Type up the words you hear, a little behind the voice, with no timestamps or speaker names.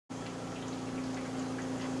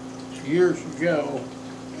years ago,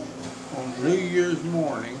 on New Year's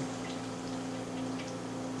morning,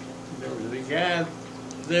 there was a guy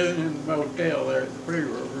living in the motel there at the Three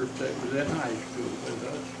Rivers that was in high school with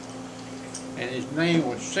us, and his name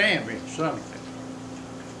was Sammy something.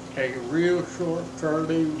 Had a real short,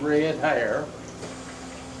 curly, red hair,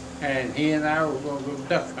 and he and I were going to go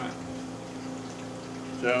duck hunting.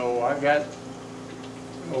 So I got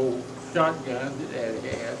an old shotgun that Daddy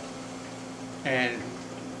had, and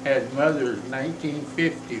had Mother's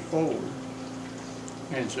 1950 Ford,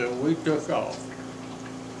 and so we took off,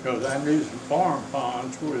 because I knew some farm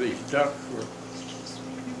ponds where these ducks were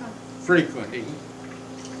frequenting.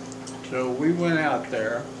 So we went out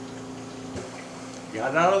there,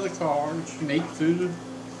 got out of the car and sneaked through the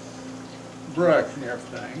brush and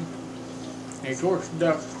everything. And of course the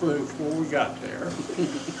ducks flew before we got there,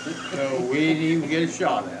 so we didn't even get a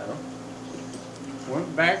shot at them.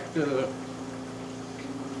 Went back to the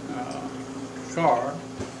car,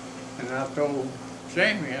 and I told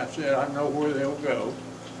Sammy, I said, I know where they'll go.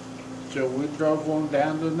 So we drove on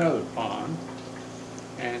down to another pond,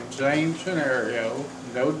 and same scenario,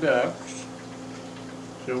 no ducks.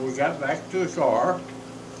 So we got back to the car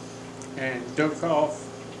and took off,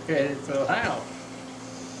 headed for the house.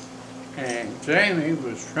 And Sammy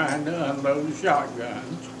was trying to unload the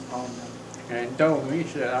shotguns, and told me, he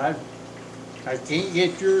said, I can't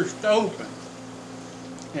get yours to open.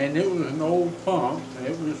 And it was an old pump, and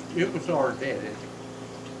it was hard-headed.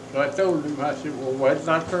 So I told him, I said, well, wait till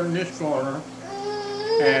I turn this corner,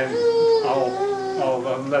 and I'll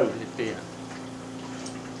unload it then.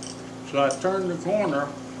 So I turned the corner,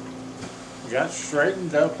 got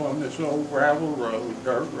straightened up on this old gravel road,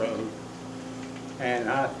 dirt road, and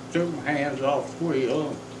I took my hands off the wheel,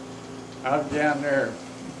 and I was down there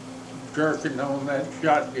jerking on that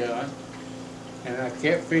shotgun, and I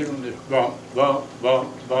kept feeling this bump, bump,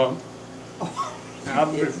 bump, bump. I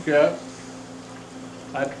looked up,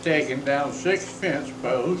 I'd taken down 6 fence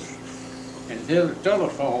posts and hit a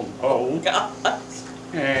telephone pole,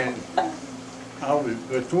 and I was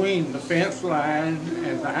between the fence line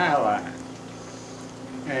and the high line.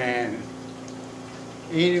 And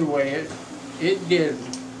anyway, it did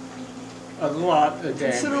a lot of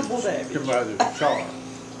damage to Mother's car.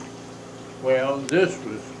 Well, this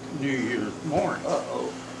was New Year's morning.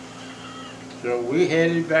 So we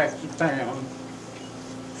headed back to town.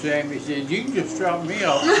 Sammy said, you can just drop me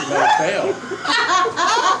off at the motel.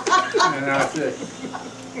 And I said,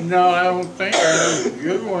 no, I don't think so.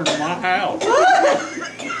 You're going to my house.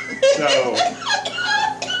 So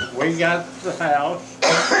we got to the house.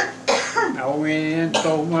 I went in and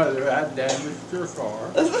told Mother I'd damaged her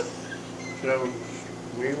car. So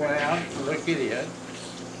we went out to look at it.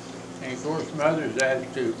 And of course Mother's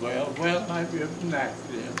attitude, well, maybe it was an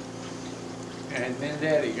accident. And then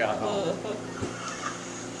Daddy got home.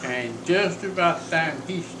 And just about the time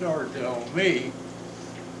he started on me,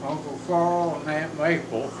 Uncle Carl and Aunt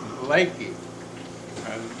Maple from Lakey,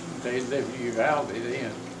 they lived in Uvalde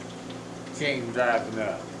then, came driving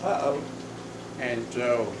up. And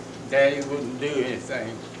so Daddy wouldn't do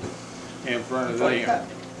anything in front of them.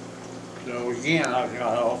 So again, I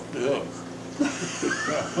got off the hook.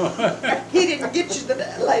 He didn't get you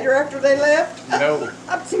later after they left? No.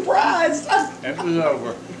 I'm surprised. It was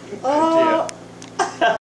over. Oh.